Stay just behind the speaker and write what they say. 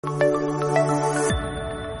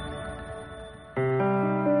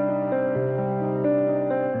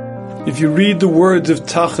If you read the words of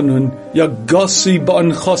Tachanun, Yagasi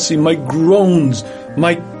ba'anchasi, my groans,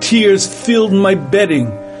 my tears filled my bedding.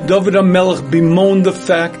 David HaMelech bemoaned the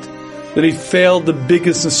fact that he failed the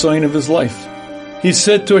biggest sign of his life. He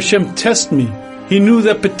said to Hashem, test me. He knew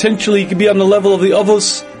that potentially he could be on the level of the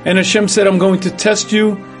Avos, and Hashem said, I'm going to test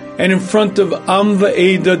you. And in front of Am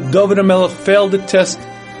Va'eda, David HaMelech failed the test,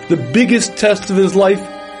 the biggest test of his life.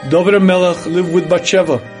 David HaMelech lived with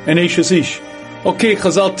Bathsheba and Eshes Ish. Okay,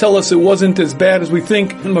 Chazal tell us it wasn't as bad as we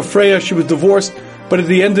think. Mafreya, she was divorced, but at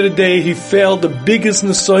the end of the day, he failed the biggest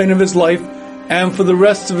nisayon of his life, and for the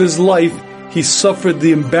rest of his life, he suffered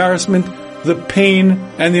the embarrassment, the pain,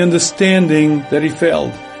 and the understanding that he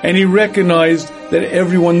failed. And he recognized that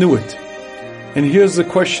everyone knew it. And here's the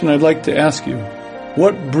question I'd like to ask you.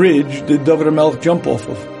 What bridge did David HaMelech jump off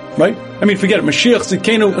of? Right? I mean, forget it. Mashiach,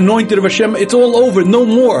 Zikenu, anointed of Hashem, it's all over, no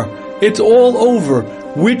more. It's all over.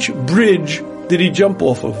 Which bridge did he jump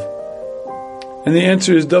off of? And the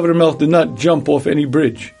answer is David HaMelech did not jump off any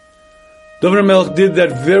bridge. David HaMelech did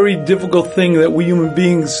that very difficult thing that we human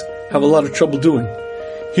beings have a lot of trouble doing.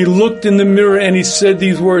 He looked in the mirror and he said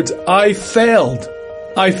these words, I failed.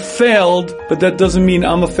 I failed, but that doesn't mean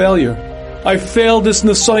I'm a failure. I failed this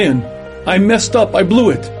nisayon. I messed up, I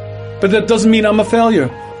blew it. But that doesn't mean I'm a failure.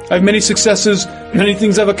 I have many successes, many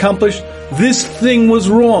things I've accomplished. This thing was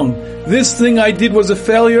wrong. This thing I did was a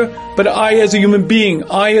failure, but I as a human being,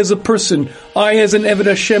 I as a person, I as an Eved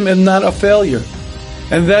Hashem am not a failure.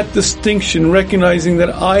 And that distinction, recognizing that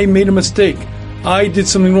I made a mistake, I did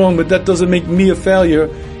something wrong, but that doesn't make me a failure,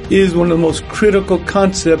 is one of the most critical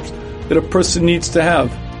concepts that a person needs to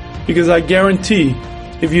have. Because I guarantee,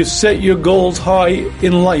 if you set your goals high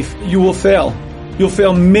in life, you will fail. You'll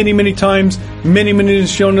fail many, many times, many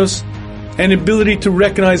nisyonos, and ability to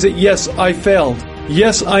recognize that, yes, I failed.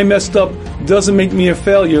 Yes, I messed up, doesn't make me a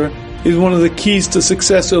failure, is one of the keys to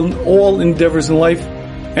success in all endeavors in life,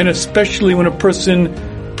 and especially when a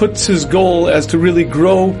person puts his goal as to really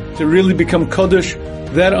grow, to really become Kaddish,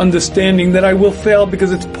 that understanding that I will fail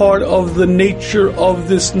because it's part of the nature of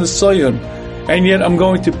this nisayon, and yet I'm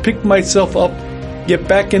going to pick myself up, get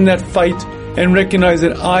back in that fight, and recognize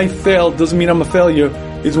that I failed doesn't mean I'm a failure,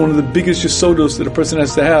 is one of the biggest yesodos that a person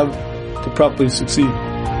has to have to properly succeed.